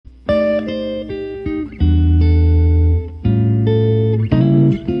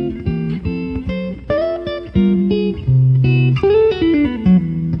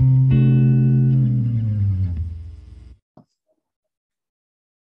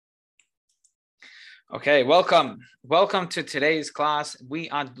Okay, welcome. Welcome to today's class. We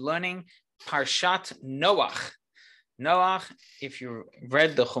are learning Parshat Noach. Noach, if you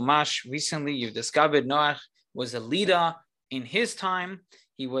read the Chumash recently, you've discovered Noach was a leader in his time.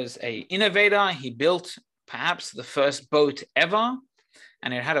 He was an innovator. He built perhaps the first boat ever,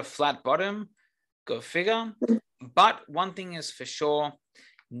 and it had a flat bottom. Go figure. But one thing is for sure,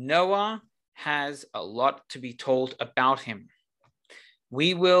 Noah has a lot to be told about him.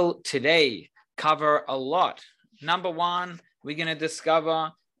 We will today cover a lot. Number one, we're going to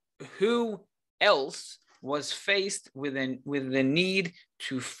discover who else was faced with the need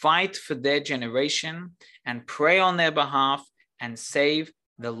to fight for their generation and pray on their behalf and save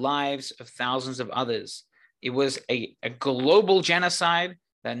the lives of thousands of others. It was a global genocide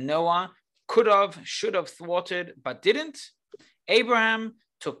that Noah could have, should have thwarted, but didn't. Abraham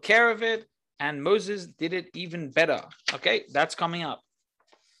took care of it, and Moses did it even better. Okay, that's coming up.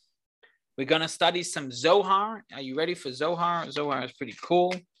 We're going to study some Zohar. Are you ready for Zohar? Zohar is pretty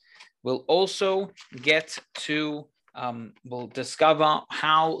cool. We'll also get to, we'll discover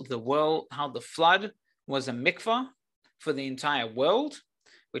how the flood was a mikvah for the entire world,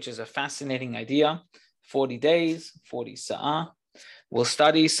 which is a fascinating idea. 40 days, 40 sa'ah. We'll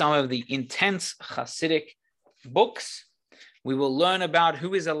study some of the intense Hasidic books. We will learn about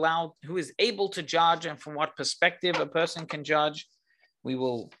who is able to judge and from what perspective a person can judge. We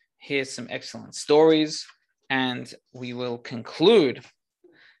will hear some excellent stories, and we will conclude.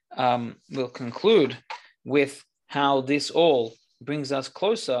 With how this all brings us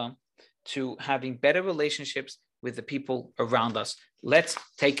closer to having better relationships with the people around us. Let's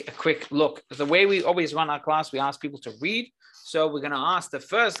take a quick look. The way we always run our class, we ask people to read. So we're going to ask the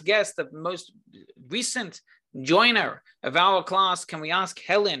first guest, the most recent joiner of our class. Can we ask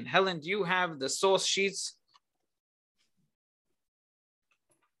Helen? Helen, do you have the source sheets?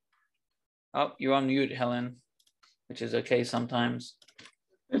 Oh, you're on mute, Helen, which is okay sometimes.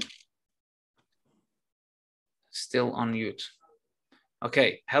 Still on mute.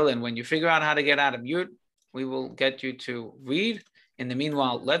 Okay, Helen, when you figure out how to get out of mute, we will get you to read. In the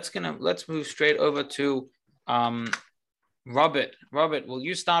meanwhile, let's move straight over to Robert. Robert, will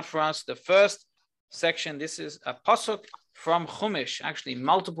you start for us the first section? This is a pasuk from Chumash, actually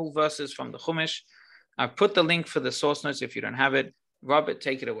multiple verses from the Chumash. I've put the link for the source notes if you don't have it. Robert,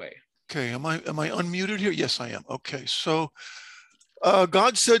 take it away. Okay, am I unmuted here? Yes, I am. Okay, so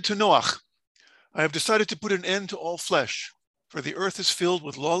God said to Noach, I have decided to put an end to all flesh, for the earth is filled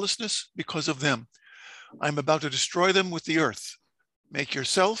with lawlessness because of them. I am about to destroy them with the earth. Make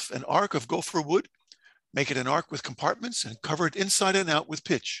yourself an ark of gopher wood, make it an ark with compartments and cover it inside and out with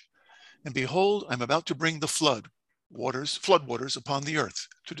pitch. And behold, I am about to bring the flood waters upon the earth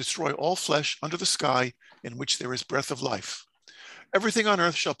to destroy all flesh under the sky in which there is breath of life. Everything on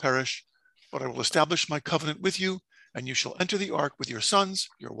earth shall perish, but I will establish my covenant with you, and you shall enter the ark with your sons,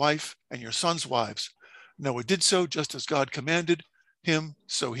 your wife, and your sons' wives. Noah did so just as God commanded him,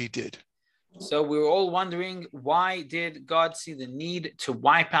 so he did. So we were all wondering, why did God see the need to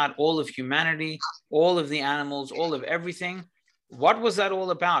wipe out all of humanity, all of the animals, all of everything? What was that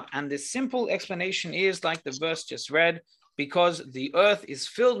all about? And the simple explanation is, like the verse just read, because the earth is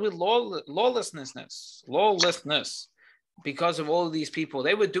filled with lawlessness. Because of all of these people.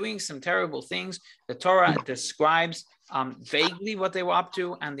 They were doing some terrible things. The Torah describes vaguely what they were up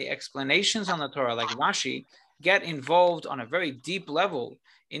to, and the explanations on the Torah, like Rashi, get involved on a very deep level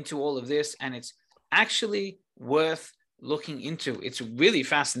into all of this, and it's actually worth looking into. It's really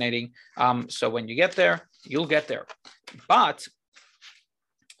fascinating. So when you get there, you'll get there. But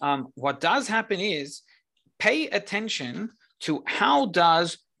what does happen is, pay attention to how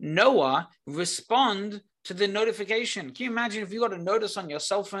does Noah respond to the notification. Can you imagine if you got a notice on your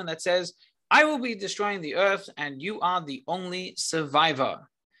cell phone that says, I will be destroying the earth and you are the only survivor?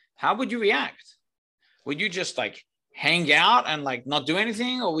 How would you react? Would you just hang out and not do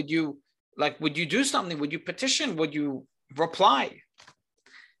anything? Or would you do something? Would you petition? Would you reply?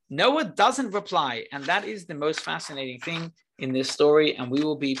 Noah doesn't reply. And that is the most fascinating thing in this story. And we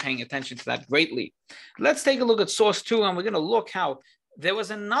will be paying attention to that greatly. Let's take a look at source 2, and we're going to look how there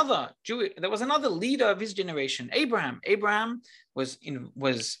was another leader of his generation, Abraham. Abraham was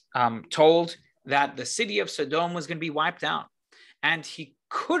told that the city of Sodom was going to be wiped out, and he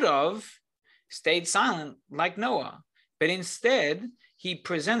could have stayed silent like Noah, but instead he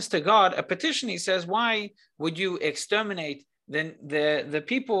presents to God a petition. He says, "Why would you exterminate the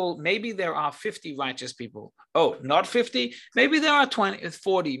people? Maybe there are 50 righteous people. Oh, not 50. Maybe there are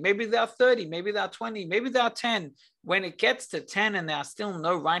 40. Maybe there are 30. Maybe there are 20. Maybe there are 10. When it gets to 10 and there are still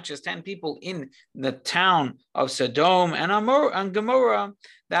no righteous 10 people in the town of Sodom and Gomorrah,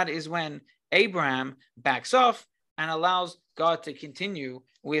 that is when Abraham backs off and allows God to continue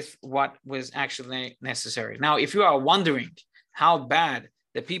with what was actually necessary. Now, if you are wondering how bad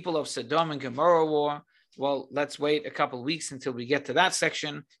the people of Sodom and Gomorrah were, well, let's wait a couple of weeks until we get to that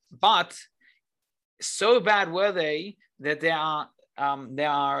section. But so bad were they that there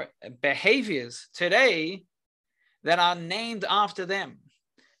are behaviors today that are named after them.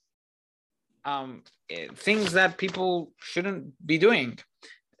 Things that people shouldn't be doing,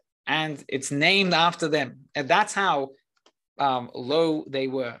 and it's named after them. And that's how low they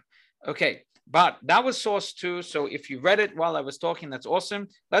were. Okay, but that was source 2. So if you read it while I was talking, that's awesome.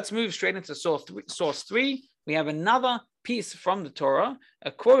 Let's move straight into source 3. We have another piece from the Torah,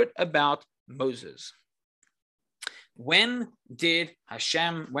 a quote about Moses. When did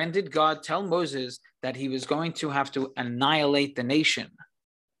God tell Moses that he was going to have to annihilate the nation?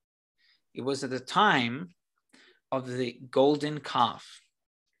 It was at the time of the golden calf.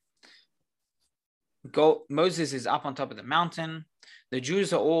 Moses is up on top of the mountain. The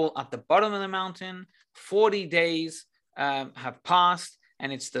Jews are all at the bottom of the mountain. 40 days have passed,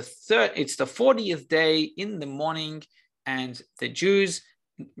 and it's the 40th day in the morning, and the Jews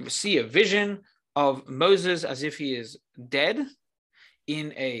see a vision of Moses as if he is dead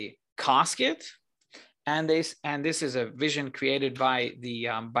in a casket. And this is a vision created by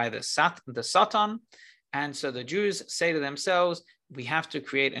the Satan. And so the Jews say to themselves, we have to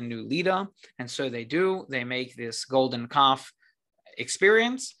create a new leader. And so they do. They make this golden calf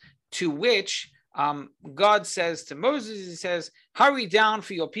experience, to which God says to Moses, he says, hurry down,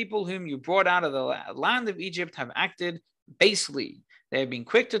 for your people whom you brought out of the land of Egypt have acted basely. They have been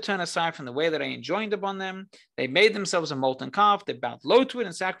quick to turn aside from the way that I enjoined upon them. They made themselves a molten calf. They bowed low to it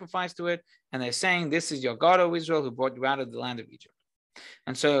and sacrificed to it. And they're saying, this is your God, O Israel, who brought you out of the land of Egypt.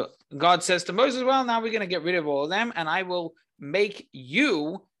 And so God says to Moses, well, now we're going to get rid of all of them, and I will make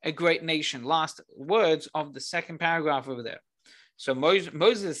you a great nation. Last words of the second paragraph over there. So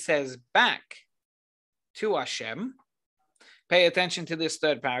Moses says back to Hashem, pay attention to this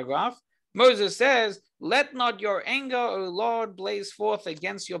third paragraph. Moses says, let not your anger, O Lord, blaze forth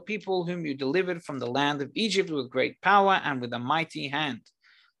against your people whom you delivered from the land of Egypt with great power and with a mighty hand.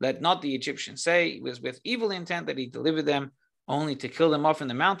 Let not the Egyptians say it was with evil intent that he delivered them, only to kill them off in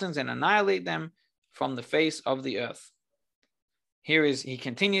the mountains and annihilate them from the face of the earth. He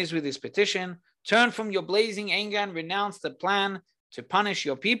continues with his petition. Turn from your blazing anger and renounce the plan to punish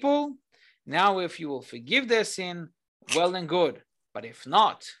your people. Now, if you will forgive their sin, well and good. But if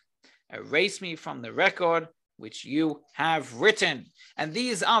not, erase me from the record which you have written. And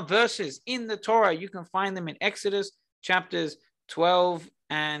these are verses in the Torah. You can find them in Exodus chapters 12,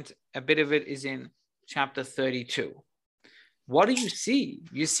 and a bit of it is in chapter 32. What do you see?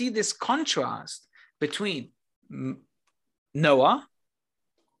 You see this contrast between Noah,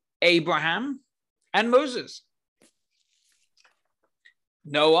 Abraham, and Moses.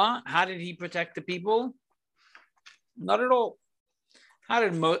 Noah, how did he protect the people? Not at all. How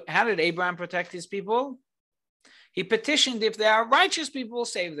did Abraham protect his people? He petitioned, if there are righteous people,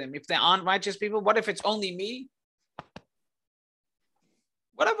 save them. If there aren't righteous people, what if it's only me?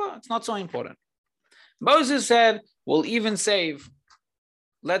 Whatever, it's not so important. Moses said, we'll even save,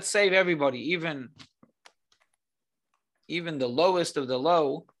 let's save everybody, even the lowest of the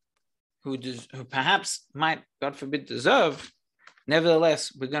low, who perhaps might, God forbid, deserve.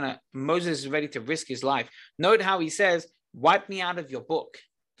 Nevertheless, Moses is ready to risk his life. Note how he says, wipe me out of your book,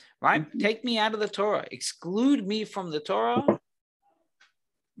 right? Mm-hmm. Take me out of the Torah, exclude me from the Torah,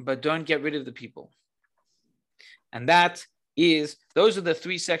 but don't get rid of the people. And those are the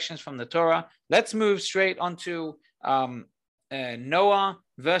three sections from the Torah. Let's move straight onto Noah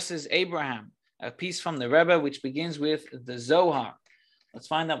versus Abraham, a piece from the Rebbe, which begins with the Zohar. Let's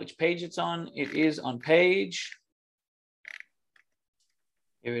find out which page it's on. It is on page,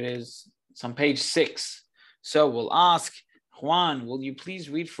 here it is. It's on page 6. So we'll ask, Juan, will you please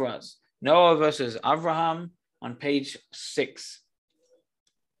read for us Noah versus Abraham on page 6?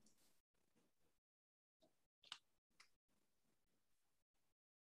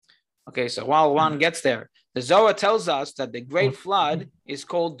 Okay, so while Juan gets there, the Zohar tells us that the great flood is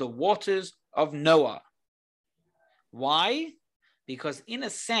called the waters of Noah. Why? Because in a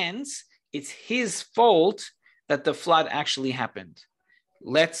sense, it's his fault that the flood actually happened.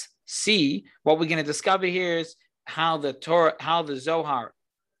 Let's see. What we're going to discover here is how the Zohar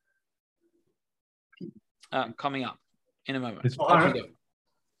coming up in a moment.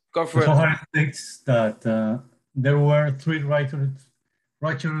 Go for it. The Zohar states that there were three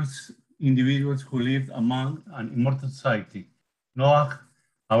righteous individuals who lived among an immortal society: Noah,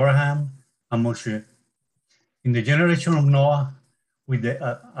 Abraham, and Moshe. In the generation of Noah, with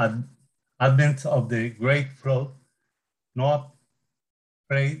the advent of the great flood, Noah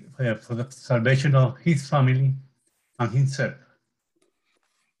prayed for the salvation of his family and himself.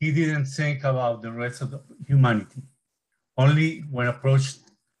 He didn't think about the rest of humanity. Only when approached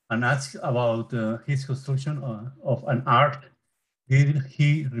and asked about his construction of an ark did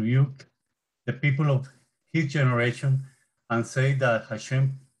he rebuke the people of his generation and say that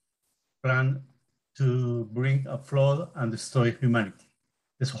Hashem planned to bring a flood and destroy humanity.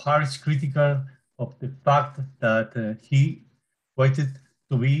 The Zohar is critical of the fact that he waited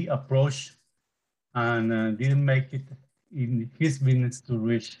to be approached and didn't make it in his business to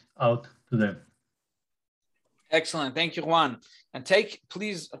reach out to them. Excellent. Thank you, Juan. And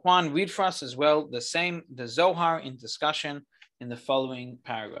please, Juan, read for us as well the Zohar in discussion in the following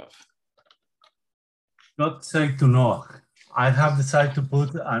paragraph. God said to Noah, I have decided to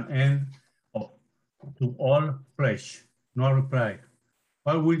put an end to all flesh. Noah replied,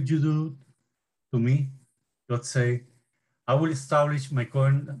 what will you do to me? God said, I will establish my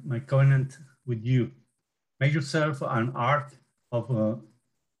covenant with you. Make yourself an ark of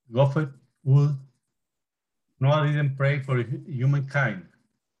gopher wood. Noah didn't pray for humankind.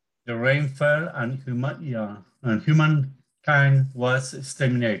 The rain fell and humankind was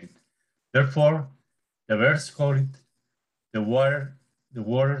exterminated. Therefore, the verse called it the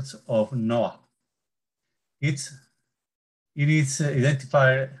waters of Noah. It is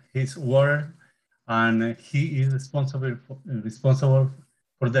identified his water, and he is responsible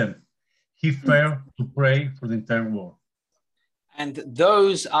for them. He failed to pray for the entire world. And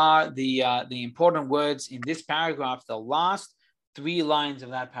those are the important words in this paragraph, the last 3 lines of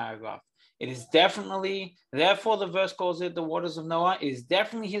that paragraph. It is definitely, therefore the verse calls it the waters of Noah. It is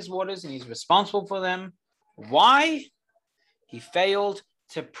definitely his waters and he's responsible for them. Why? He failed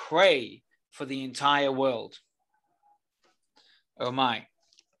to pray for the entire world. Oh my.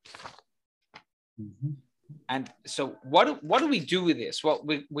 Mm-hmm. And so what do we do with this? Well,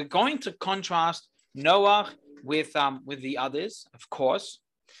 we're going to contrast Noah with the others, of course,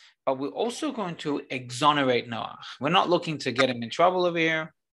 but we're also going to exonerate Noah. We're not looking to get him in trouble over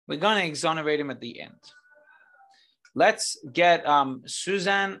here. We're going to exonerate him at the end. Let's get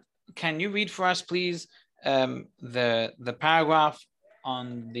Suzanne. Can you read for us, please, the paragraph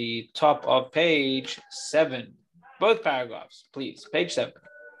on the top of page 7? Both paragraphs, please. Page 7.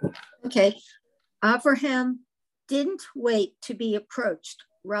 Okay. Abraham didn't wait to be approached.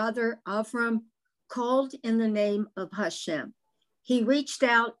 Rather, Avram called in the name of Hashem. He reached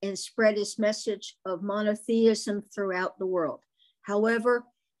out and spread his message of monotheism throughout the world. However,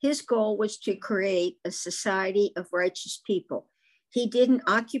 his goal was to create a society of righteous people. He didn't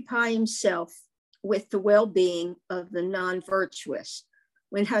occupy himself with the well-being of the non-virtuous.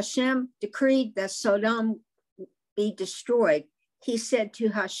 When Hashem decreed that Sodom be destroyed, he said to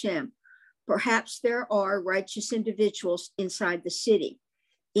Hashem, perhaps there are righteous individuals inside the city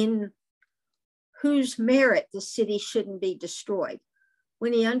in whose merit the city shouldn't be destroyed.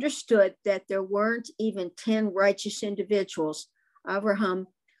 When he understood that there weren't even 10 righteous individuals, Abraham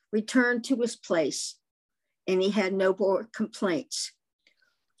returned to his place and he had no more complaints.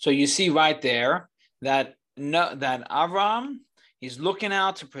 So you see right there that Abraham is looking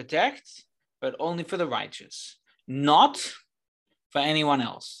out to protect, but only for the righteous, not for anyone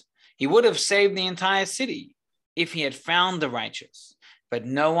else. He would have saved the entire city if he had found the righteous, but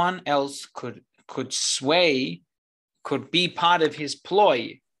no one else could be part of his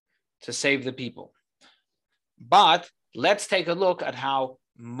ploy to save the people. But let's take a look at how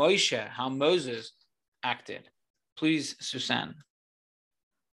Moses acted. Please, Suzanne.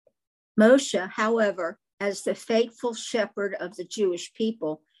 Moshe, however, as the faithful shepherd of the Jewish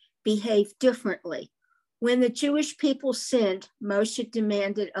people, behaved differently. When the Jewish people sinned, Moshe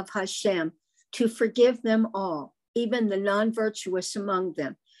demanded of Hashem to forgive them all, even the non-virtuous among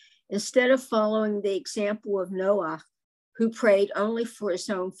them. Instead of following the example of Noah, who prayed only for his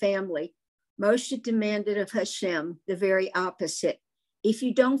own family, Moshe demanded of Hashem the very opposite. If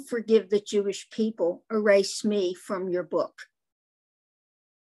you don't forgive the Jewish people, erase me from your book.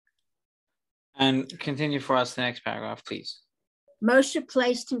 And continue for us the next paragraph, please. Moshe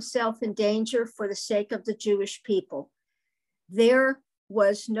placed himself in danger for the sake of the Jewish people. There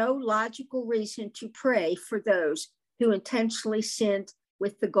was no logical reason to pray for those who intentionally sinned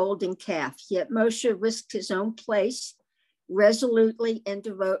with the golden calf, yet Moshe risked his own place resolutely and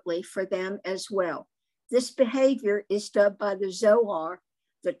devotedly for them as well. This behavior is dubbed by the Zohar,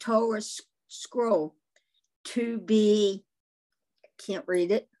 the Torah scroll, to be, I can't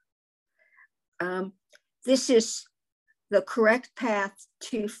read it. This is the correct path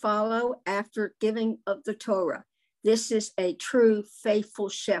to follow after giving of the Torah. This is a true faithful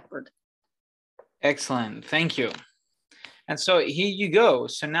shepherd. Excellent. Thank you. And so here you go.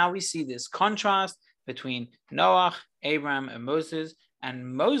 So now we see this contrast between Noah, Abraham, and Moses.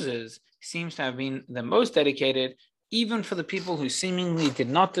 And Moses seems to have been the most dedicated, even for the people who seemingly did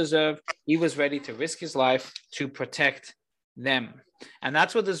not deserve. He was ready to risk his life to protect them. And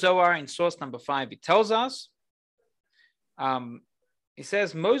that's what the Zohar in source number 5, it tells us. It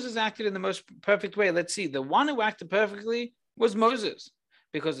says Moses acted in the most perfect way. Let's see. The one who acted perfectly was Moses.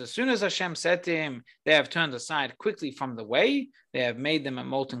 Because as soon as Hashem said to him, they have turned aside quickly from the way, they have made them a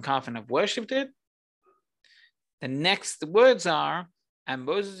molten calf and have worshipped it. The next words are, and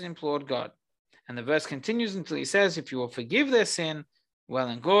Moses implored God. And the verse continues until he says, if you will forgive their sin, well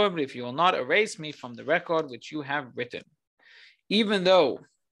and good, but if you will not erase me from the record which you have written. Even though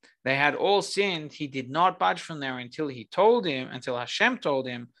they had all sinned, he did not budge from there until Hashem told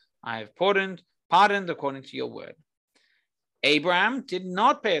him, I have pardoned according to your word. Abraham did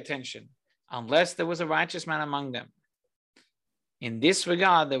not pay attention unless there was a righteous man among them. In this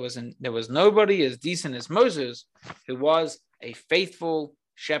regard, there was nobody as decent as Moses, who was a faithful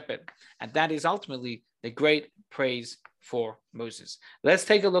shepherd. And that is ultimately the great praise for Moses. Let's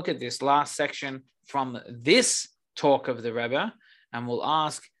take a look at this last section from this talk of the Rebbe, and we'll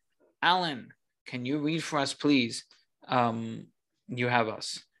ask, Alan, can you read for us, please? You have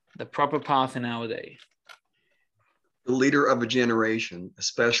us. The proper path in our day. The leader of a generation,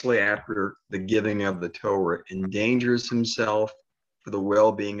 especially after the giving of the Torah, endangers himself for the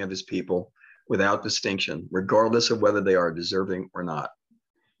well-being of his people without distinction, regardless of whether they are deserving or not.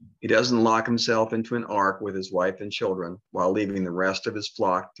 He doesn't lock himself into an ark with his wife and children while leaving the rest of his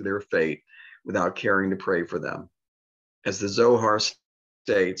flock to their fate without caring to pray for them. As the Zohar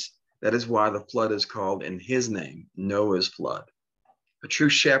states, that is why the flood is called in his name, Noah's flood. A true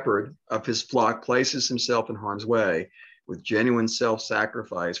shepherd of his flock places himself in harm's way with genuine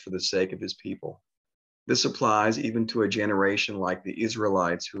self-sacrifice for the sake of his people. This applies even to a generation like the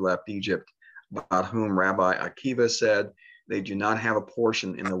Israelites who left Egypt, about whom Rabbi Akiva said they do not have a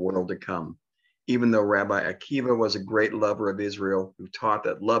portion in the world to come, even though Rabbi Akiva was a great lover of Israel who taught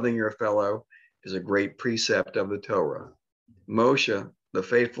that loving your fellow is a great precept of the Torah. Moshe, the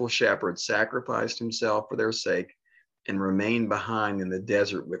faithful shepherd, sacrificed himself for their sake and remained behind in the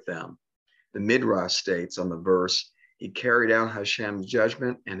desert with them. The Midrash states on the verse, he carried out Hashem's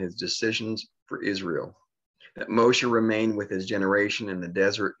judgment and his decisions for Israel, that Moshe remained with his generation in the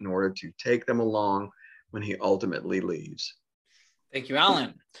desert in order to take them along when he ultimately leaves. Thank you,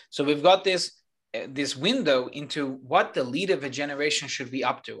 Alan. So we've got this window into what the leader of a generation should be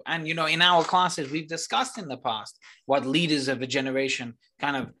up to. And, in our classes, we've discussed in the past what leaders of a generation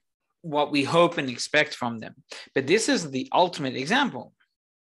kind of what we hope and expect from them. But this is the ultimate example.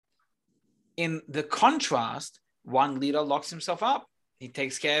 In the contrast, one leader locks himself up. He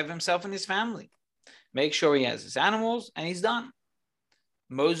takes care of himself and his family. Make sure he has his animals, and he's done.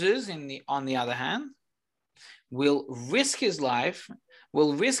 Moses, on the other hand, will risk his life,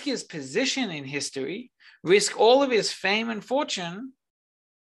 will risk his position in history, risk all of his fame and fortune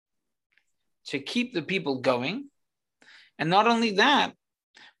to keep the people going. And not only that,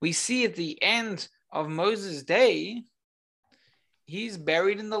 we see at the end of Moses' day, he's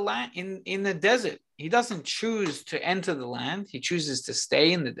buried in the land, in the desert. He doesn't choose to enter the land. He chooses to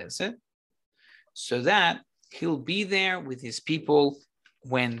stay in the desert so that he'll be there with his people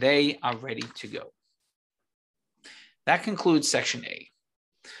when they are ready to go. That concludes section A.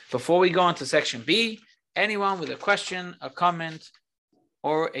 Before we go on to section B, anyone with a question, a comment,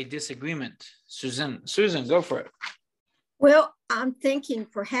 or a disagreement? Susan, go for it. Well, I'm thinking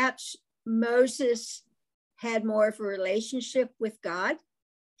perhaps Moses had more of a relationship with God.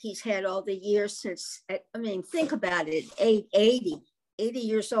 He's had all the years since, think about it, 80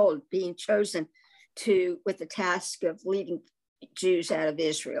 years old, being chosen with the task of leading Jews out of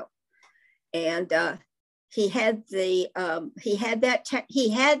Israel. And he had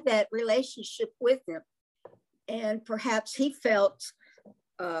that relationship with them. And perhaps he felt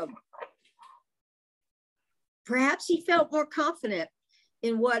more confident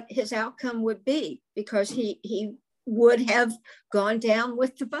in what his outcome would be, because he would have gone down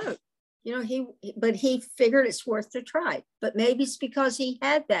with the boat. But he figured it's worth a try. But maybe it's because he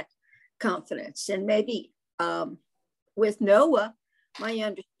had that confidence. And maybe with Noah, my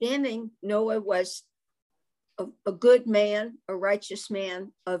understanding, Noah was a good man, a righteous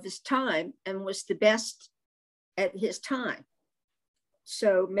man of his time, and was the best at his time.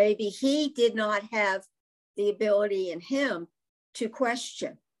 So maybe he did not have the ability in him to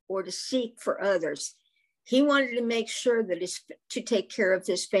question or to seek for others. He wanted to make sure that to take care of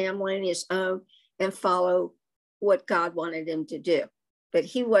his family and his own and follow what God wanted him to do. but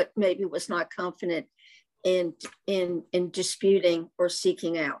he maybe was not confident in disputing or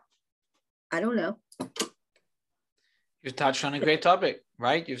seeking out. I don't know. You've touched on a great topic,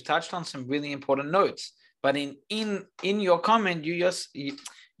 right? You've touched on some really important notes. But in your comment,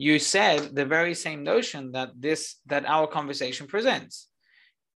 you said the very same notion that our conversation presents.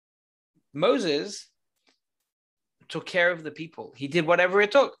 Moses took care of the people. He did whatever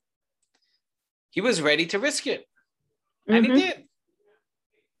it took. He was ready to risk it. And he did.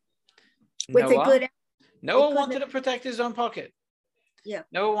 Noah wanted to protect his own pocket. Yeah.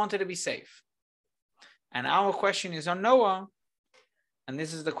 Noah wanted to be safe. And our question is on Noah, and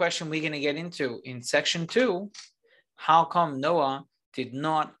this is the question we're going to get into in section 2. How come Noah did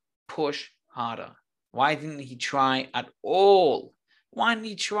not push harder? Why didn't he try at all? Why didn't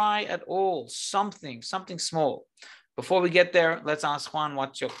he try at all? Something small. Before we get there, let's ask Juan,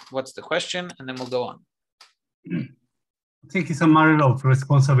 what's the question? And then we'll go on. I think it's a matter of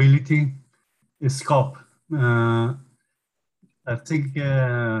responsibility, scope. I think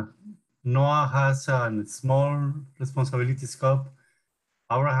Noah has a small responsibility scope.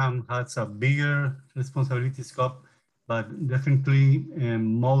 Abraham has a bigger responsibility scope, but definitely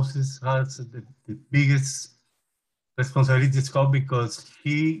Moses has the biggest responsibility scope because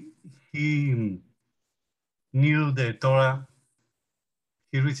he knew the Torah.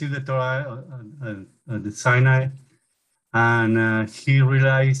 He received the Torah at the Sinai, and he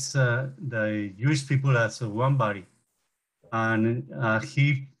realized the Jewish people as one body, and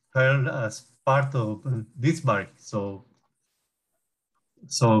he felt as part of this body. So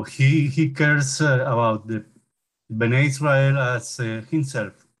he cares about the Bnei Israel as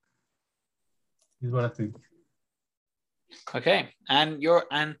himself. Is what I think. Okay, and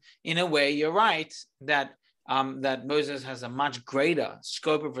in a way you're right that that Moses has a much greater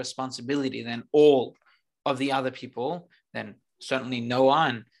scope of responsibility than all of the other people, than certainly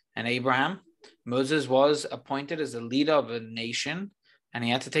Noah and Abraham. Moses was appointed as a leader of a nation, and he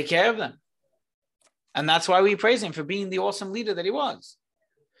had to take care of them. And that's why we praise him for being the awesome leader that he was.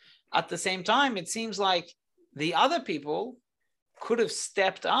 At the same time, it seems like the other people could have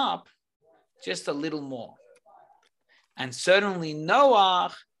stepped up just a little more. And certainly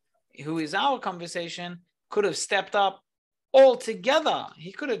Noah, who is our conversation, could have stepped up altogether.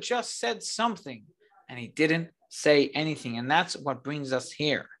 He could have just said something, and he didn't say anything. And that's what brings us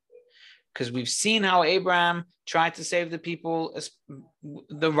here. Because we've seen how Abraham tried to save the people,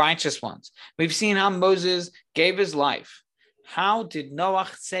 the righteous ones. We've seen how Moses gave his life. How did Noah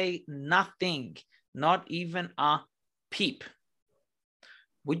say nothing? Not even a peep.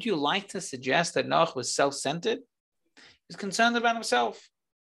 Would you like to suggest that Noah was self-centered? He's concerned about himself.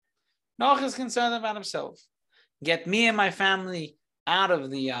 Noah is concerned about himself. Get me and my family out of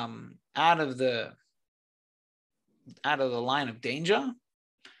the line of danger,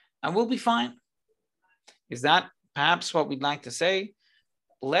 and we'll be fine. Is that perhaps what we'd like to say?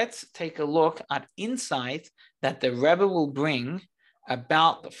 Let's take a look at insight that the Rebbe will bring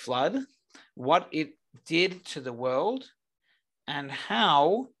about the flood, what it did to the world, and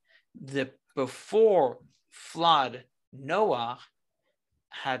how the before flood Noah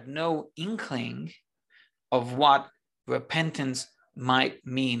had no inkling of what repentance might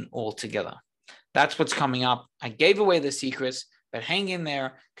mean altogether. That's what's coming up. I gave away the secrets, but hang in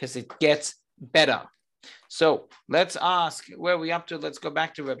there because it gets better. So let's ask, where are we up to? Let's go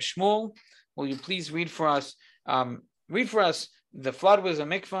back to Reb Shmuel. Will you please read for us the flood was a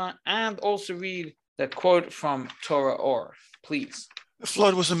mikvah, and also read the quote from Torah Or, please. The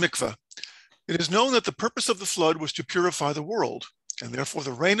flood was a mikvah. It is known that the purpose of the flood was to purify the world, and therefore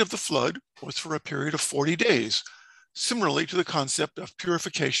the rain of the flood was for a period of 40 days, similarly to the concept of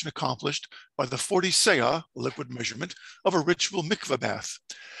purification accomplished by the 40 seah, liquid measurement, of a ritual mikvah bath.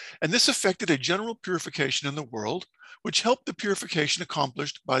 And this affected a general purification in the world, which helped the purification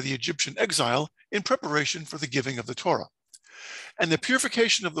accomplished by the Egyptian exile in preparation for the giving of the Torah. And the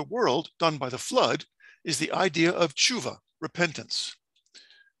purification of the world done by the flood is the idea of tshuva, repentance.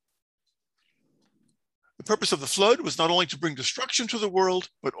 The purpose of the flood was not only to bring destruction to the world,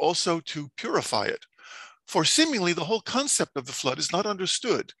 but also to purify it. For seemingly the whole concept of the flood is not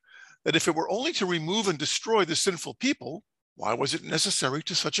understood, that if it were only to remove and destroy the sinful people, why was it necessary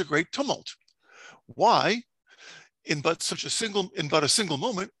to such a great tumult? Why, in but a single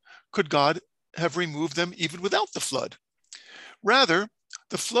moment, could God have removed them even without the flood? Rather,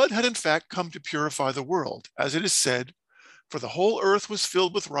 the flood had in fact come to purify the world, as it is said, for the whole earth was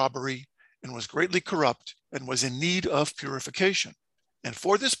filled with robbery and was greatly corrupt and was in need of purification. And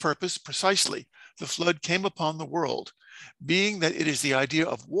for this purpose, precisely, the flood came upon the world, being that it is the idea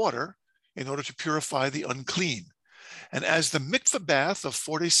of water in order to purify the unclean. And as the mikveh bath of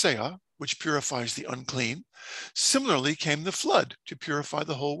 40 seah, which purifies the unclean, similarly came the flood to purify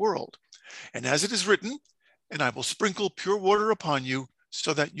the whole world. And as it is written, and I will sprinkle pure water upon you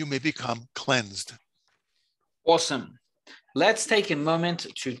so that you may become cleansed. Awesome. Let's take a moment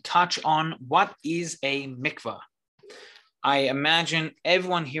to touch on what is a mikveh. I imagine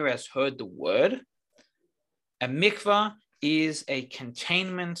everyone here has heard the word. A mikveh is a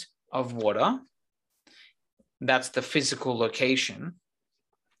containment of water. That's the physical location.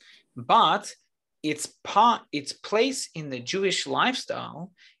 But its place in the Jewish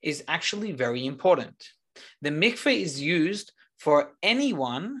lifestyle is actually very important. The mikveh is used for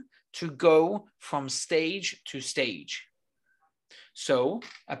anyone to go from stage to stage. So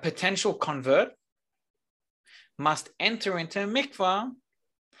a potential convert must enter into a mikveh,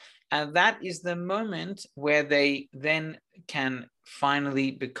 and that is the moment where they then can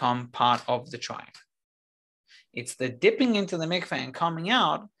finally become part of the tribe. It's the dipping into the mikveh and coming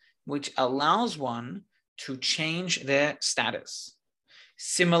out which allows one to change their status.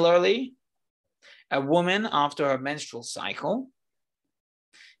 Similarly, a woman after her menstrual cycle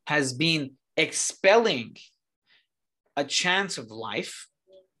has been expelling a chance of life.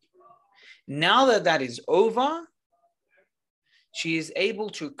 Now that that is over, she is able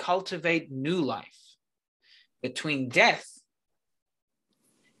to cultivate new life. Between death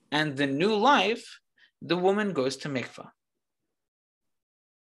and the new life, the woman goes to mikveh.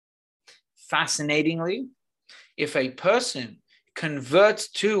 Fascinatingly, if a person converts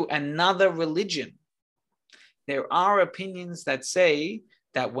to another religion, there are opinions that say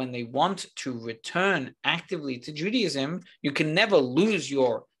that when they want to return actively to Judaism, you can never lose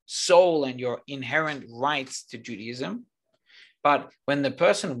your soul and your inherent rights to Judaism. But when the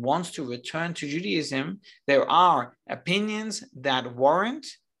person wants to return to Judaism, there are opinions that warrant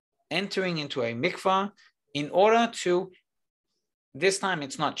entering into a mikveh in order to, this time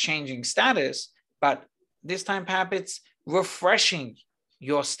it's not changing status, but this time perhaps it's refreshing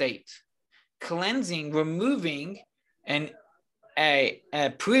your state, cleansing, removing a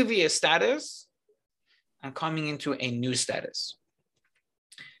previous status and coming into a new status.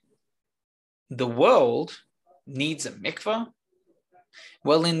 The world needs a mikveh.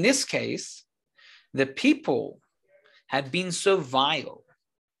 Well, in this case, the people had been so vile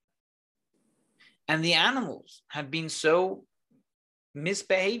and the animals had been so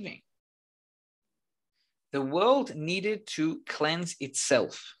misbehaving. The world needed to cleanse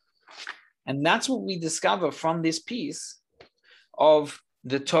itself. And that's what we discover from this piece of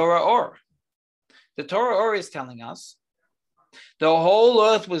the Torah Or. The Torah Or is telling us the whole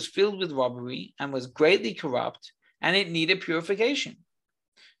earth was filled with robbery and was greatly corrupt, and it needed purification.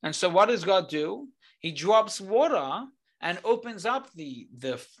 And so what does God do? He drops water and opens up the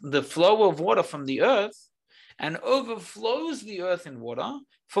flow of water from the earth and overflows the earth in water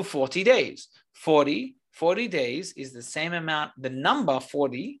for 40 days. 40 days is the same amount, the number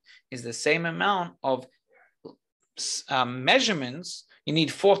 40 is the same amount of measurements. You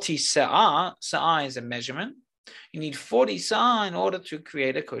need 40 sa'ah. Sa'ah is a measurement. You need 40 sa'ah in order to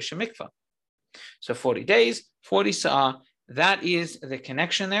create a kosher mikveh. So 40 days, 40 sa'ah, that is the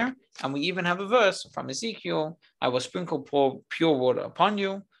connection there. And we even have a verse from Ezekiel, I will sprinkle pure water upon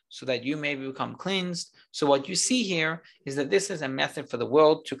you so that you may become cleansed. So what you see here is that this is a method for the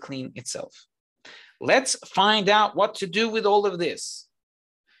world to clean itself. Let's find out what to do with all of this.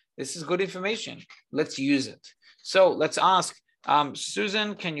 This is good information. Let's use it. So let's ask,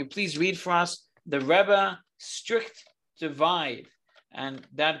 Susan, can you please read for us the Rebbe strict divide? And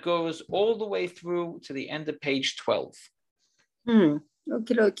that goes all the way through to the end of page 12. Okie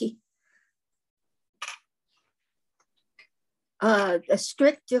dokie. A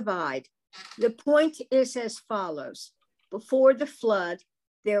strict divide. The point is as follows. Before the flood,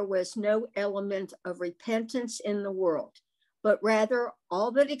 there was no element of repentance in the world, but rather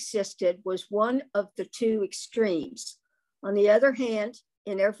all that existed was one of the two extremes. On the other hand,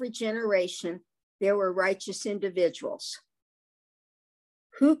 in every generation, there were righteous individuals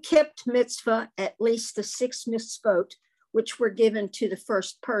who kept mitzvah, at least the 6 mitzvot, which were given to the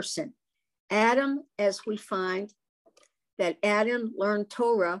first person. Adam, as we find that Adam learned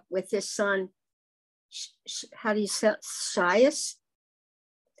Torah with his son, Shias?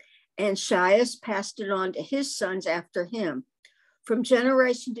 And Shias passed it on to his sons after him. From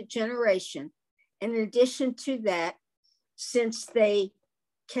generation to generation. And in addition to that, since they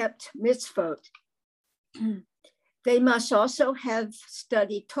kept mitzvot, they must also have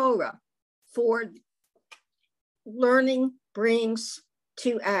studied Torah, for learning brings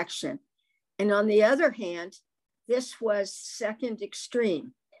to action. And on the other hand, this was second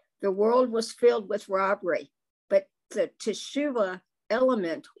extreme. The world was filled with robbery, but the Teshuvah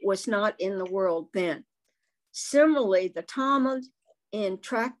element was not in the world then. Similarly, the Talmud in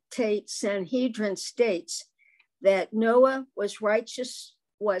Tractate Sanhedrin states that Noah was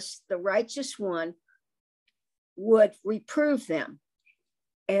the righteous one, would reprove them,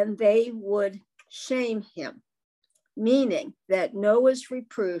 and they would shame him, meaning that Noah's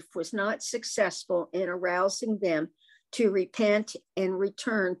reproof was not successful in arousing them to repent and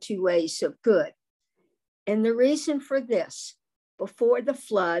return to ways of good. And the reason for this, before the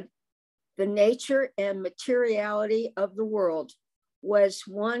flood, the nature and materiality of the world was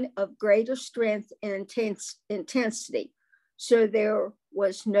one of greater strength and intensity. So there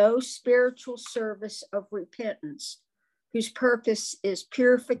was no spiritual service of repentance, whose purpose is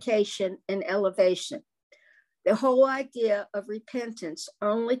purification and elevation. The whole idea of repentance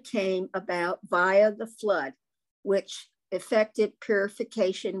only came about via the flood, which effected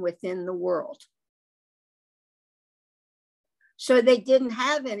purification within the world. So they didn't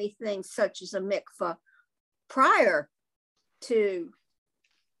have anything such as a mikvah prior to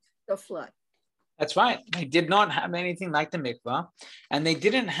the flood. That's right. They did not have anything like the mikvah, and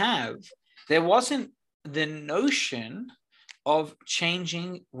there wasn't the notion of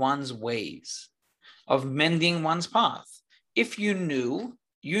changing one's ways, of mending one's path. If you knew,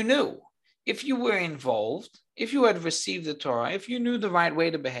 you knew. If you were involved, if you had received the Torah, if you knew the right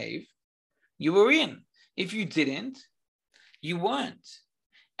way to behave, you were in. If you didn't, you weren't.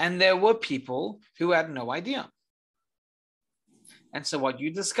 And there were people who had no idea. And so what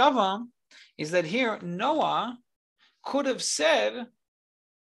you discover is that here Noah could have said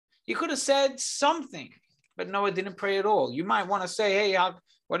something, but Noah didn't pray at all. You might want to say, hey,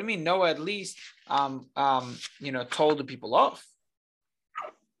 what do you mean Noah at least told the people off?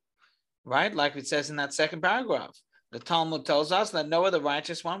 Right? Like it says in that second paragraph. The Talmud tells us that Noah, the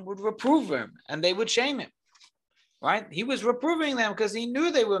righteous one, would reprove him and they would shame him. Right? He was reproving them because he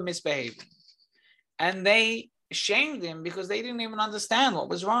knew they were misbehaving. And they shamed him because they didn't even understand what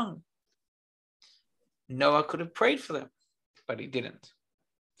was wrong. Noah could have prayed for them, but he didn't.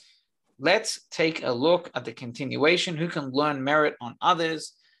 Let's take a look at the continuation. Who can learn merit on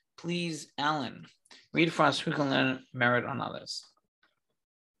others? Please, Alan, read for us who can learn merit on others.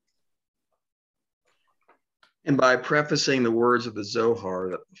 And by prefacing the words of the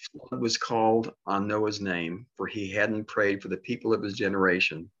Zohar that the flood was called on Noah's name, for he hadn't prayed for the people of his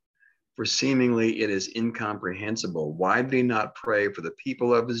generation, for seemingly it is incomprehensible. Why did he not pray for the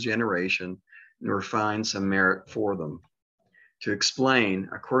people of his generation, nor find some merit for them? To explain,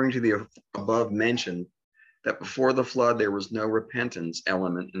 according to the above mentioned, that before the flood there was no repentance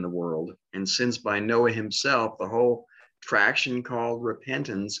element in the world, and since by Noah himself the whole traction called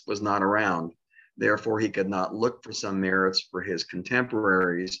repentance was not around, therefore he could not look for some merits for his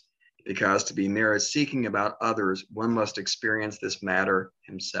contemporaries, because to be merit-seeking about others, one must experience this matter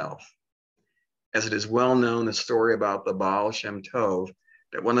himself. As it is well known, the story about the Baal Shem Tov,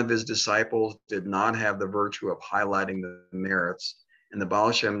 that one of his disciples did not have the virtue of highlighting the merits, and the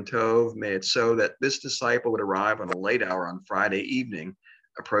Baal Shem Tov made it so that this disciple would arrive on a late hour on Friday evening,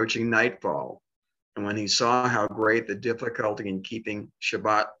 approaching nightfall. And when he saw how great the difficulty in keeping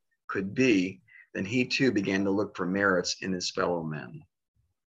Shabbat could be, then he too began to look for merits in his fellow men.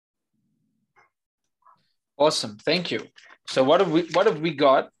 Awesome, thank you. So what have we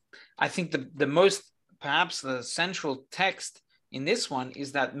got? I think the most, perhaps the central text in this one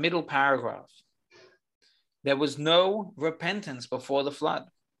is that middle paragraph. There was no repentance before the flood.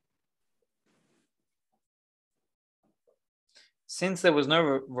 Since there was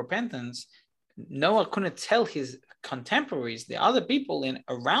no repentance, Noah couldn't tell his contemporaries, the other people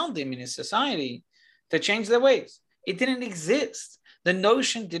around him in his society, to change their ways. It didn't exist. The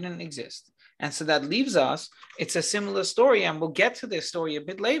notion didn't exist. And so that leaves us, it's a similar story, and we'll get to this story a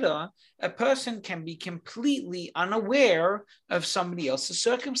bit later. A person can be completely unaware of somebody else's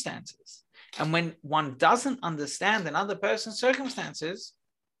circumstances. And when one doesn't understand another person's circumstances,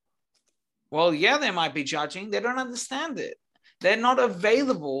 well, yeah, they might be judging. They don't understand it. They're not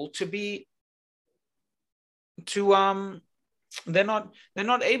available they're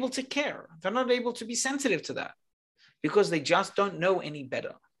not able to care. They're not able to be sensitive to that because they just don't know any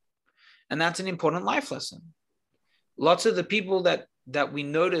better. And that's an important life lesson. Lots of the people that we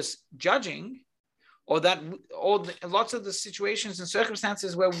notice judging, lots of the situations and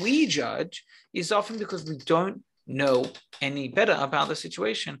circumstances where we judge is often because we don't know any better about the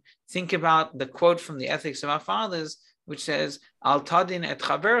situation. Think about the quote from the Ethics of Our Fathers, which says, Al tadin et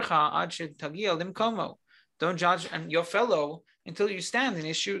chavercha ad shetagia limkomo. Don't judge your fellow until you stand in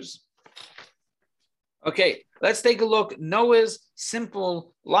his shoes. Okay, let's take a look. Noah's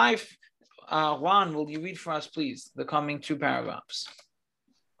simple life, Juan, will you read for us, please, the coming 2 paragraphs?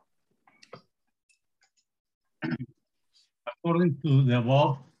 According to the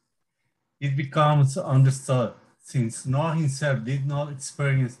above, it becomes understood, since Noah himself did not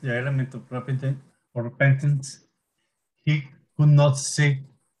experience the element of repentance, he could not say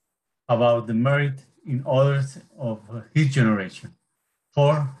about the merit in others of his generation.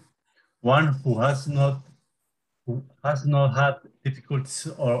 For one who has not had difficulties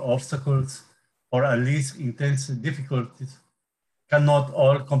or obstacles, or at least intense difficulties, cannot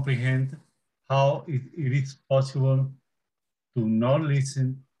all comprehend how it is possible to not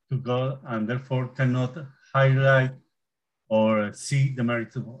listen to God and therefore cannot highlight or see the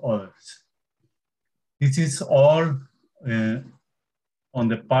merits of others. This is all on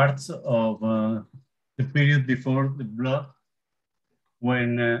the parts of the period before the blood,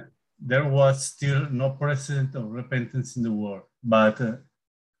 when there was still no precedent of repentance in the world. But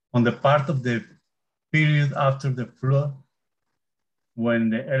on the part of the period after the flood, when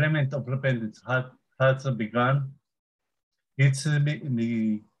the element of repentance had begun, it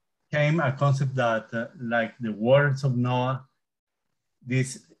became a concept that, like the words of Noah,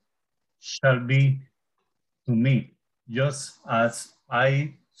 this shall be to me, just as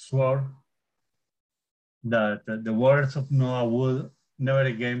I swore that the words of Noah would never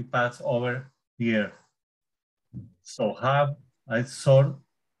again pass over the earth. So have I sworn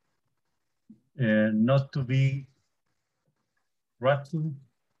not to be wrathful,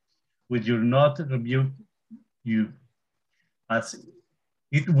 which will not rebuke you, as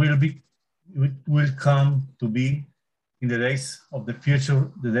it will come to be in the days of the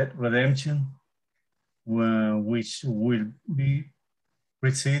future, the redemption, which will be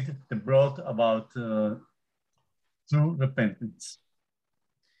precede the brought about through repentance.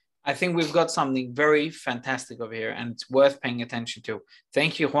 I think we've got something very fantastic over here, and it's worth paying attention to.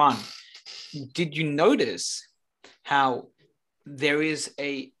 Thank you, Juan. Did you notice how there is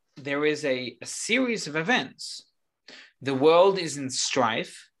a series of events? The world is in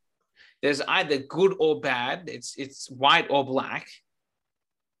strife. There's either good or bad. It's white or black.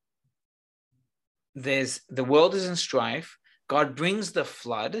 The world is in strife. God brings the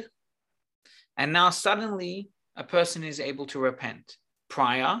flood, and now suddenly a person is able to repent.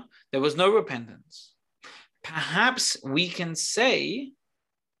 Prior, there was no repentance. Perhaps we can say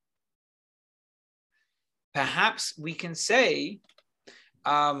that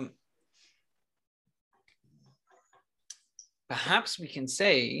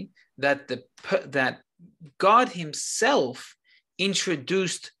that God himself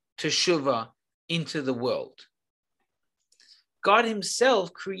introduced teshuvah into the world. God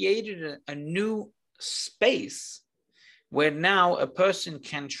himself created a new space where now a person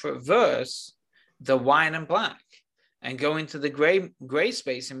can traverse the white and black and go into the gray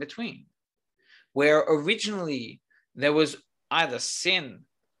space in between, where originally there was either sin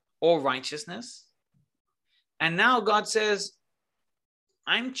or righteousness. And now God says,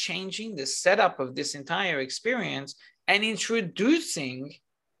 I'm changing the setup of this entire experience and introducing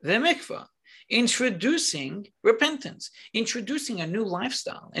the mikvah, introducing repentance, introducing a new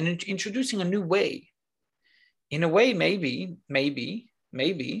lifestyle, and introducing a new way. In a way, maybe,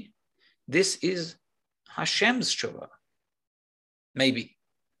 this is Hashem's tshuva. Maybe.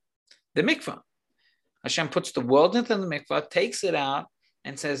 The mikvah. Hashem puts the world into the mikvah, takes it out,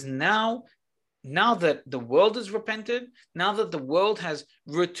 and says, now that the world is repented, now that the world has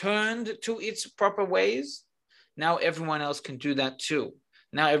returned to its proper ways, now everyone else can do that too.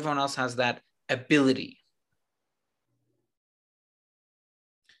 Now everyone else has that ability.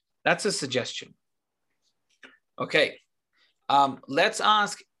 That's a suggestion. Okay, let's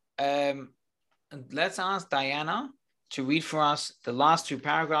ask Diana to read for us the last 2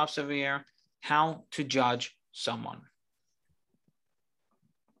 paragraphs over here, how to judge someone.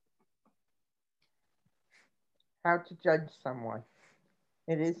 How to judge someone.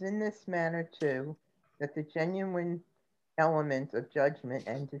 It is in this manner, too, that the genuine element of judgment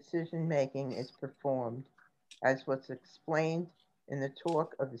and decision-making is performed, as was explained in the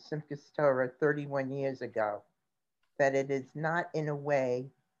talk of the Simchas Torah 31 years ago, that it is not in a way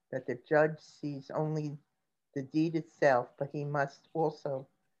that the judge sees only the deed itself, but he must also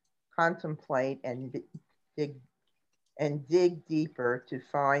contemplate and dig deeper to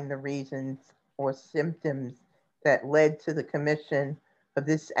find the reasons or symptoms that led to the commission of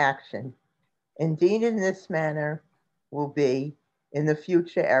this action. Indeed, in this manner will be in the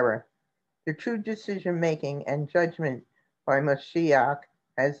future era. The true decision-making and judgment by Mashiach,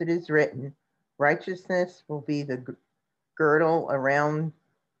 as it is written, righteousness will be the girdle around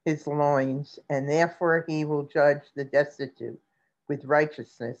his loins, and therefore he will judge the destitute with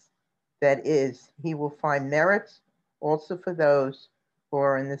righteousness, That is, he will find merits also for those who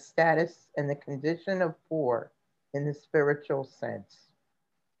are in the status and the condition of poor in the spiritual sense.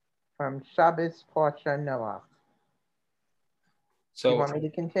 From Shabbos Parsha Noach. So you want me to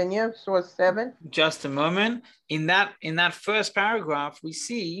continue? Source 7? Just a moment. In that first paragraph, we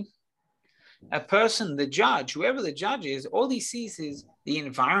see a person, the judge, whoever the judge is, all he sees is the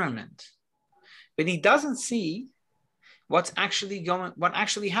environment. But he doesn't see what actually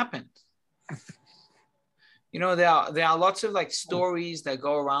happened. You know, there are lots of like stories that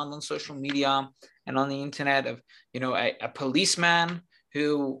go around on social media and on the internet of, you know, a policeman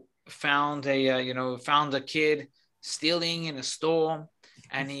who found a kid stealing in a store,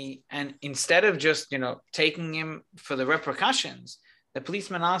 and instead of just, you know, taking him for the repercussions, the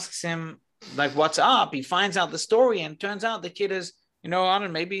policeman asks him like, what's up? He finds out the story, and turns out the kid is, you know, I don't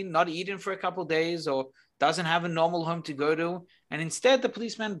know, maybe not eaten for a couple of days or doesn't have a normal home to go to, and instead the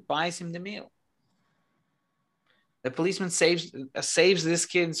policeman buys him the meal. The policeman saves this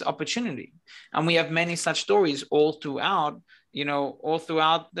kid's opportunity. And we have many such stories all throughout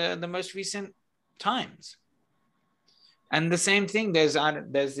the most recent times. And the same thing, there's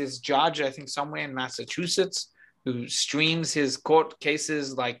this judge, I think somewhere in Massachusetts, who streams his court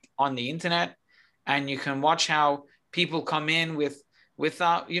cases like on the internet. And you can watch how people come in with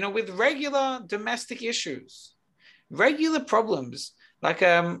regular domestic issues, regular problems, like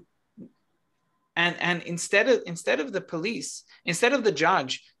and instead of the police, instead of the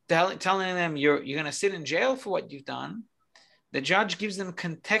judge telling them you're going to sit in jail for what you've done, the judge gives them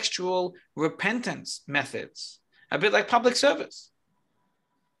contextual repentance methods, a bit like public service.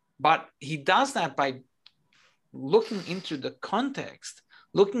 But he does that by looking into the context,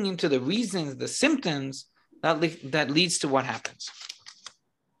 looking into the reasons, the symptoms that leads to what happens.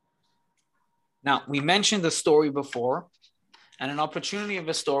 Now, we mentioned the story before, and an opportunity of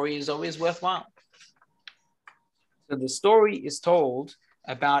a story is always worthwhile. So the story is told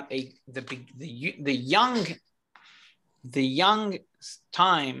about the young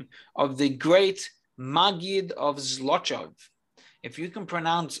time of the great Maggid of Zlochov. If you can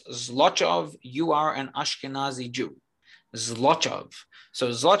pronounce Zlochov, you are an Ashkenazi Jew. Zlochov. So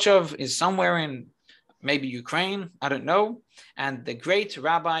Zlochov is somewhere in maybe Ukraine, I don't know. And the great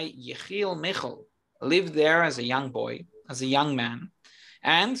Rabbi Yechiel Michal lived there as a young boy, as a young man.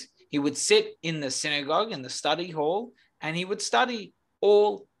 And he would sit in the synagogue, in the study hall, and he would study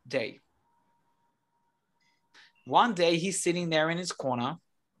all day. One day he's sitting there in his corner,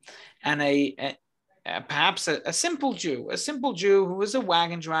 and perhaps a simple Jew who was a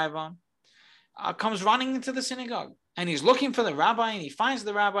wagon driver, comes running into the synagogue, and he's looking for the rabbi, and he finds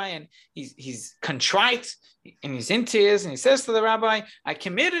the rabbi, and he's contrite, and he's in tears, and he says to the rabbi, I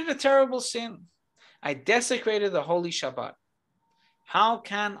committed a terrible sin. I desecrated the holy Shabbat. How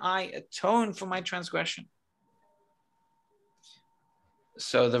can I atone for my transgression?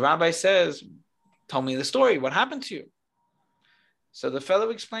 So the rabbi says, tell me the story. What happened to you? So the fellow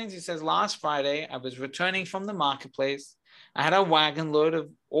explains, he says, last Friday, I was returning from the marketplace. I had a wagon load of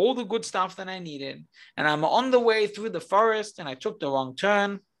all the good stuff that I needed. And I'm on the way through the forest, and I took the wrong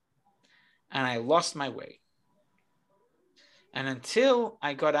turn, and I lost my way. And until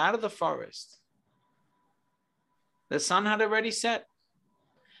I got out of the forest, the sun had already set.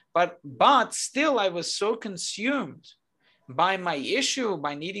 But still I was so consumed by my issue,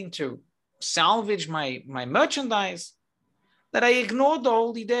 by needing to salvage my merchandise, that I ignored the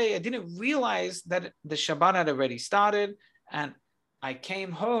holy day. I didn't realize that the Shabbat had already started, and I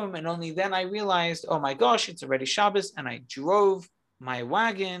came home, and only then I realized, oh my gosh, it's already Shabbos, and I drove my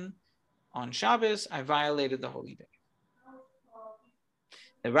wagon on Shabbos. I violated the holy day.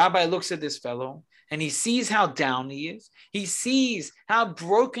 The rabbi looks at this fellow, and he sees how down he is. He sees how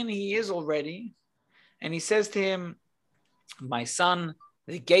broken he is already. And he says to him, my son,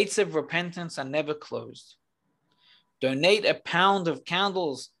 the gates of repentance are never closed. Donate a pound of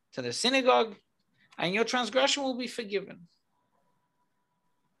candles to the synagogue, and your transgression will be forgiven.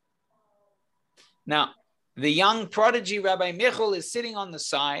 Now, the young prodigy, Rabbi Michal, is sitting on the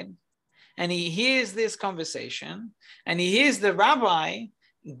side, and he hears this conversation, and he hears the rabbi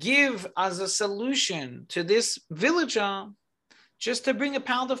give as a solution to this villager just to bring a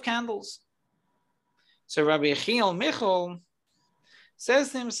pound of candles. So Rabbi Yechiel Michal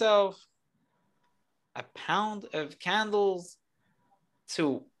says to himself, a pound of candles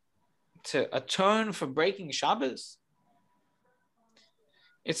to atone for breaking Shabbos?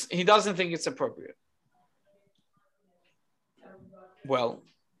 He doesn't think it's appropriate. Well,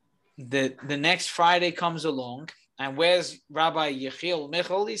 the next Friday comes along, and where's Rabbi Yechiel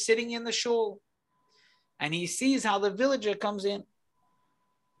Michal? He's sitting in the shul, and he sees how the villager comes in.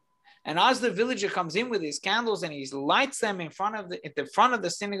 And as the villager comes in with his candles and he lights them at the front of the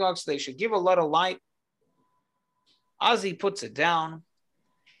synagogue, so they should give a lot of light, as he puts it down,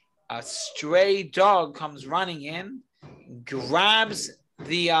 a stray dog comes running in, grabs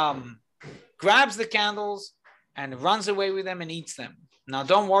the candles and runs away with them and eats them. Now,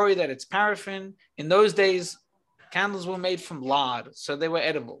 don't worry that it's paraffin. In those days, candles were made from lard, so they were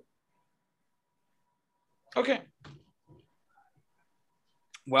edible. Okay.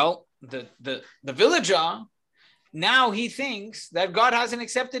 Well, the villager, now he thinks that God hasn't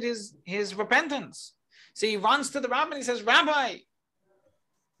accepted his repentance. So he runs to the rabbi and he says, Rabbi,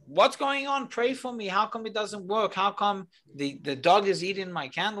 what's going on? Pray for me. How come it doesn't work? How come the dog is eating my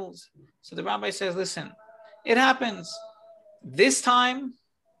candles? So the rabbi says, listen, it happens. This time,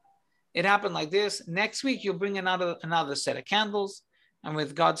 it happened like this. Next week, you'll bring another set of candles, and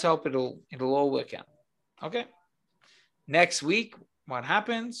with God's help, it'll all work out. Okay? Next week, what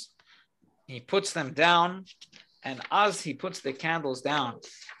happens? He puts them down, and as he puts the candles down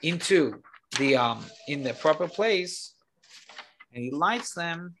into the in the proper place, and he lights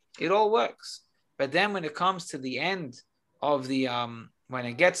them, it all works. But then when it comes to the end of the when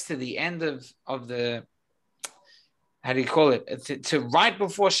it gets to the end of the, how do you call it? To right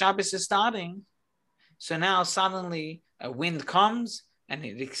before Shabbos is starting, so now suddenly a wind comes and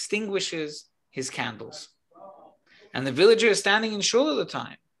it extinguishes his candles. And the villager is standing in shul at the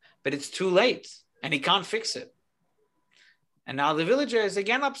time, but it's too late and he can't fix it. And now the villager is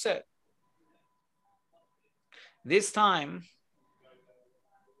again upset. This time,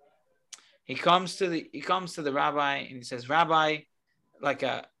 he comes to the rabbi and he says, Rabbi,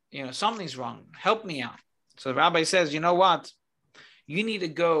 something's wrong. Help me out. So the rabbi says, you know what? You need to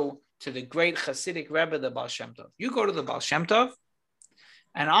go to the great Hasidic Rebbe, the Baal Shem Tov. You go to the Baal Shem Tov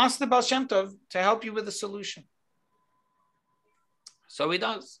and ask the Baal Shem Tov to help you with the solution. So he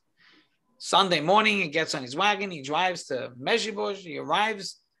does. Sunday morning, he gets on his wagon. He drives to Mezhibosh. He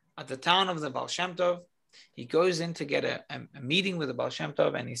arrives at the town of the Baal Shem Tov. He goes in to get a meeting with the Baal Shem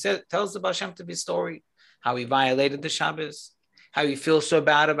Tov, and he tells the Baal Shem Tov his story, how he violated the Shabbos, how he feels so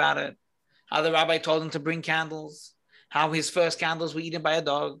bad about it, how the rabbi told him to bring candles, how his first candles were eaten by a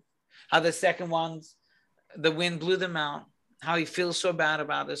dog, how the second ones, the wind blew them out, how he feels so bad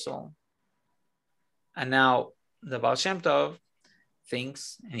about this all. And now the Baal Shem Tov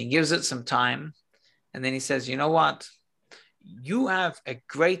thinks, and he gives it some time, and then he says, you know what? You have a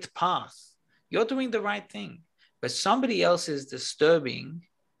great path. You're doing the right thing, but somebody else is disturbing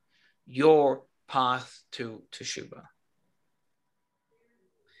your path to Teshuvah.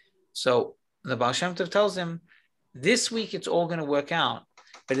 So the Baal Shem Tov tells him, this week it's all going to work out.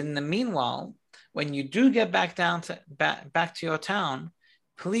 But in the meanwhile, when you do get back to your town,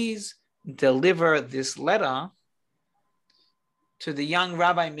 please deliver this letter to the young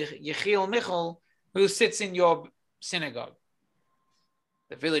Rabbi Yechiel Michal, who sits in your synagogue.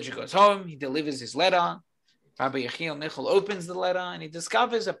 The villager goes home, he delivers his letter. Rabbi Yechiel Michal opens the letter and he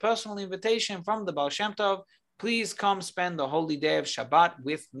discovers a personal invitation from the Baal Shem Tov. Please come spend the holy day of Shabbat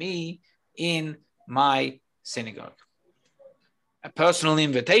with me in my synagogue. A personal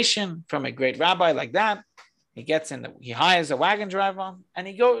invitation from a great rabbi like that. He hires a wagon driver and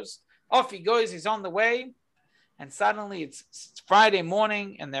he goes. Off he goes, he's on the way. And suddenly it's Friday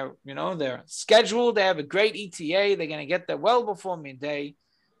morning and they're scheduled. They have a great ETA. They're going to get there well before midday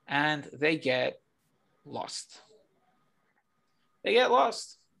and they get lost. They get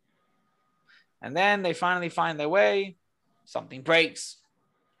lost. And then they finally find their way. Something breaks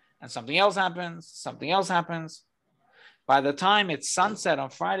and something else happens. By the time it's sunset on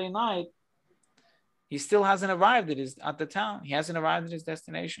Friday night, he still hasn't arrived at the town. He hasn't arrived at his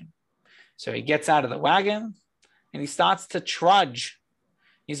destination. So he gets out of the wagon and he starts to trudge.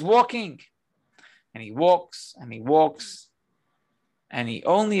 He's walking and he walks and he walks and he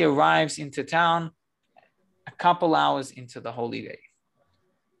only arrives into town a couple hours into the holy day.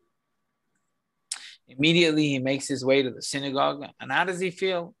 Immediately he makes his way to the synagogue. And how does he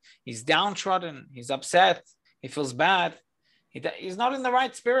feel? He's downtrodden. He's upset. He feels bad. He's not in the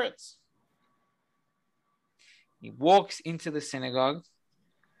right spirits. He walks into the synagogue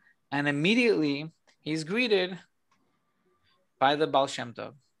and immediately he's greeted by the Baal Shem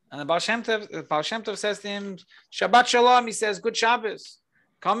Tov. And the Baal Shem Tov says to him, Shabbat Shalom. He says, good Shabbos.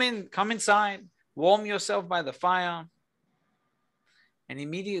 Come inside. Warm yourself by the fire. And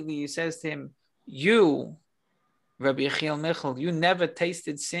immediately he says to him, you, Rabbi Yechiel Michal, you never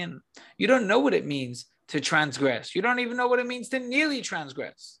tasted sin. You don't know what it means to transgress. You don't even know what it means to nearly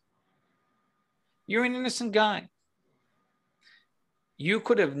transgress. You're an innocent guy. You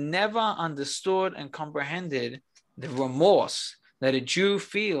could have never understood and comprehended the remorse, that a Jew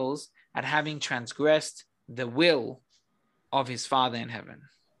feels at having transgressed the will of his Father in heaven.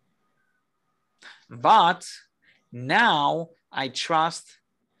 But now I trust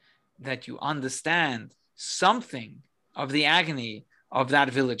that you understand something of the agony of that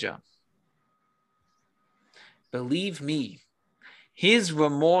villager. Believe me, his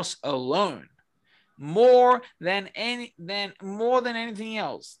remorse alone, more than anything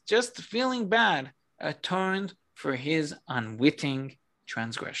else, just feeling bad, atoned for his unwitting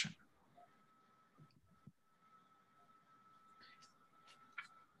transgression.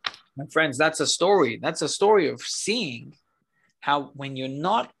 My friends, that's a story. That's a story of seeing how when you're in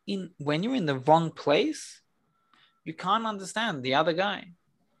the wrong place, you can't understand the other guy.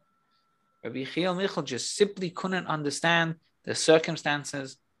 Rabbi Yechiel Michal just simply couldn't understand the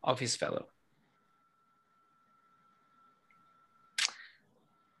circumstances of his fellow.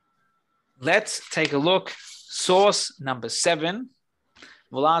 Let's take a look. Source number 7.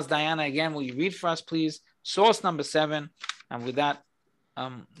 We'll ask Diana again, will you read for us, please? Source number 7. And with that,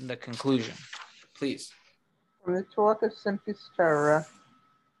 the conclusion, please. From the Talk of Simchas Torah,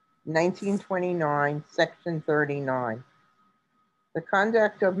 1929, section 39. The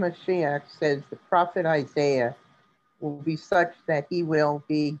conduct of Mashiach, says the prophet Isaiah, will be such that he will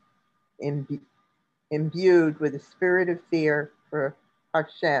be imbued with a spirit of fear for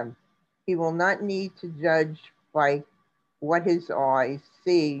Hashem. He will not need to judge by what his eyes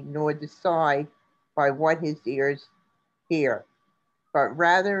see, nor decide by what his ears hear, but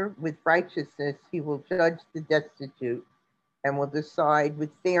rather with righteousness he will judge the destitute and will decide with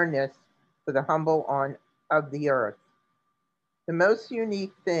fairness for the humble of the earth. The most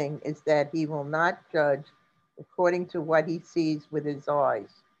unique thing is that he will not judge according to what he sees with his eyes,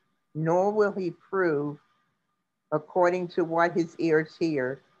 nor will he prove according to what his ears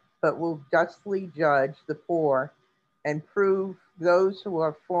hear, but will justly judge the poor and prove those who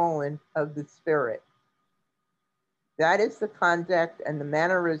are fallen of the spirit. That is the conduct and the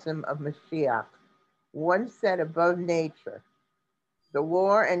mannerism of Mashiach, one set above nature. The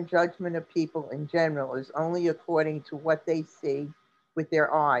law and judgment of people in general is only according to what they see with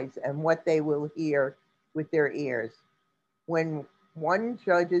their eyes and what they will hear with their ears. When one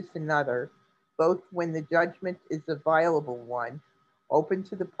judges another, both when the judgment is a violable one, open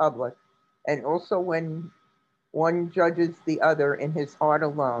to the public, and also when one judges the other in his heart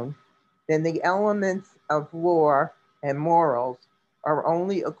alone, then the elements of law and morals are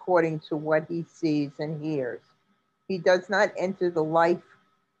only according to what he sees and hears. He does not enter the life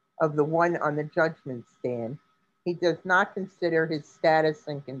of the one on the judgment stand. He does not consider his status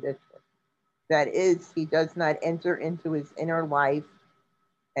and condition. That is, he does not enter into his inner life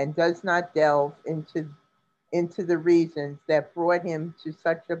and does not delve into the reasons that brought him to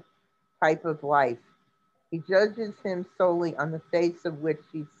such a type of life. He judges him solely on the face of which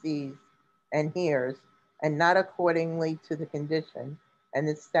he sees and hears, and not accordingly to the condition and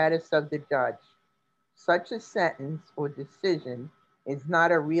the status of the judge. Such a sentence or decision is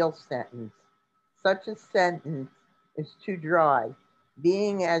not a real sentence. Such a sentence is too dry,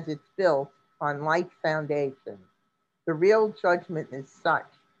 being as it's built on light foundations. The real judgment is such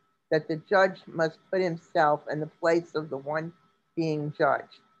that the judge must put himself in the place of the one being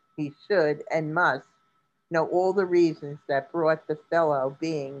judged. He should and must know all the reasons that brought the fellow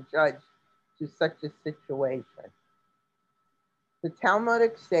being judged to such a situation. The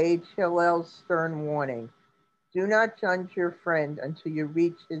Talmudic sage Hillel's stern warning: do not judge your friend until you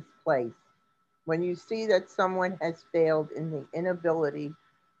reach his place. When you see that someone has failed in the inability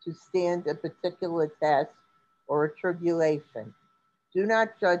to stand a particular test or a tribulation, do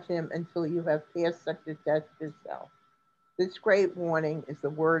not judge him until you have passed such a test yourself. This great warning is the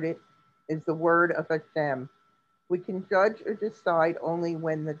word of Hashem. We can judge or decide only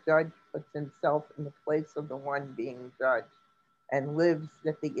when the judge puts himself in the place of the one being judged and lives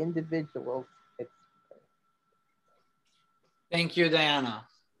that the individual's experience. Thank you, Diana.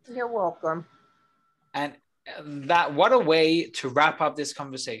 You're welcome. And what a way to wrap up this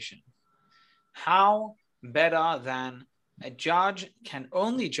conversation. How better than a judge can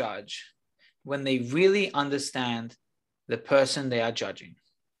only judge when they really understand the person they are judging.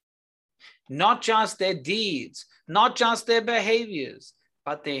 Not just their deeds, not just their behaviors,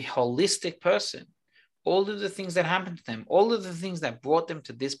 but their holistic person. All of the things that happened to them, all of the things that brought them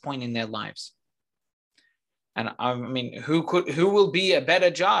to this point in their lives. And I mean, who will be a better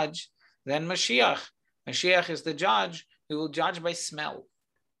judge than Mashiach? Mashiach is the judge who will judge by smell.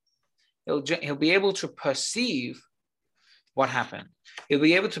 He'll be able to perceive what happened. He'll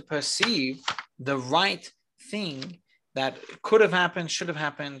be able to perceive the right thing that could have happened, should have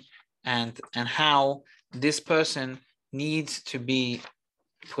happened, and how this person needs to be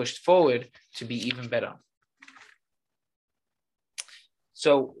pushed forward to be even better.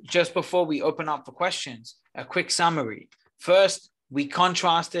 So just before we open up for questions, a quick summary. First, we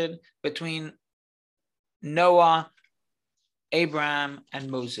contrasted between Noah, Abraham, and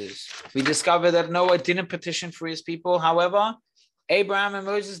Moses. We discovered that Noah didn't petition for his people. However, Abraham and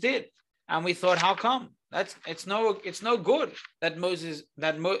Moses did. And we thought, how come? It's no good that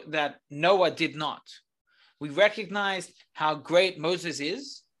Noah did not. We recognized how great Moses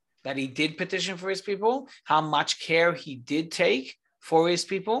is, that he did petition for his people, how much care he did take for his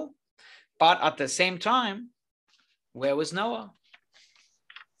people. But at the same time, where was Noah?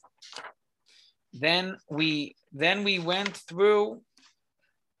 Then we went through,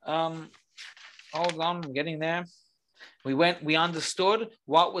 hold on, I'm getting there. We understood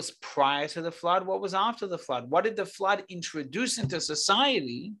what was prior to the flood, what was after the flood. What did the flood introduce into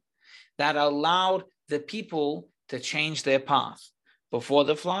society that allowed the people to change their path? Before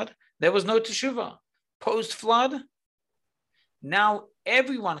the flood, there was no teshuvah. Post-flood, now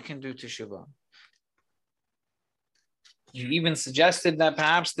everyone can do teshuvah. You even suggested that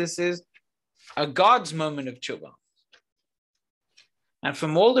perhaps this is a God's moment of teshuvah. And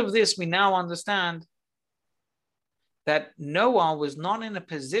from all of this, we now understand that Noah was not in a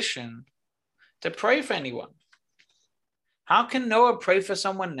position to pray for anyone. How can Noah pray for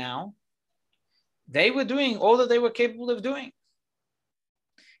someone now? They were doing all that they were capable of doing.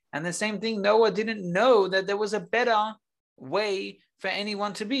 And the same thing, Noah didn't know that there was a better way for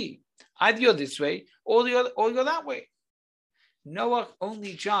anyone to be. Either you're this way or you're that way. Noah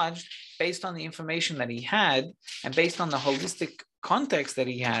only judged based on the information that he had and based on the holistic context that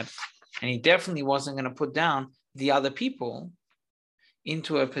he had. And he definitely wasn't going to put down the other people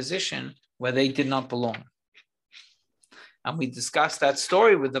into a position where they did not belong. And we discussed that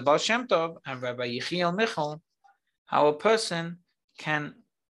story with the Baal Shem Tov and Rabbi Yechiel Michal, how a person can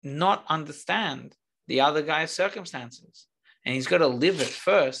not understand the other guy's circumstances. And he's got to live it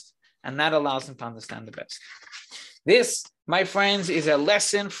first, and that allows him to understand the best. This, my friends, is a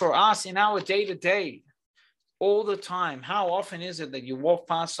lesson for us in our day-to-day, all the time. How often is it that you walk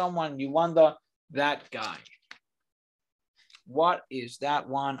past someone and you wonder, that guy, what is that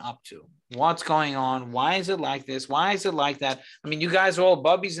one up to? What's going on? Why is it like this? Why is it like that? I mean, you guys are all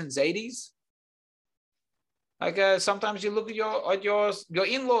bubbies and zadies. Like sometimes you look at your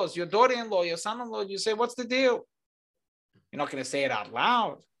in-laws, your daughter-in-law, your son-in-law, you say, what's the deal? You're not going to say it out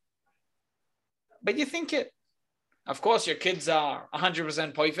loud, but you think it. Of course, your kids are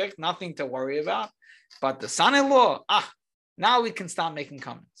 100% perfect, nothing to worry about. But the son-in-law, now we can start making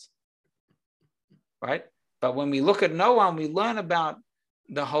comments, right? But when we look at Noah and we learn about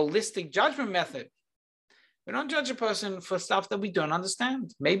the holistic judgment method, we don't judge a person for stuff that we don't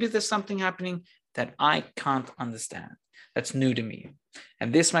understand. Maybe there's something happening that I can't understand. That's new to me.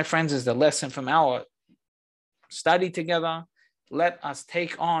 And this, my friends, is the lesson from our study together. Let us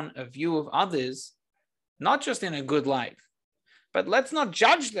take on a view of others, not just in a good light, but let's not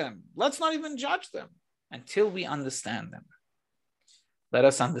judge them. Let's not even judge them until we understand them. Let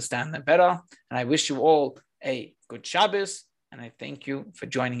us understand them better. And I wish you all a good Shabbos. And I thank you for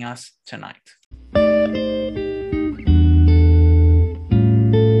joining us tonight.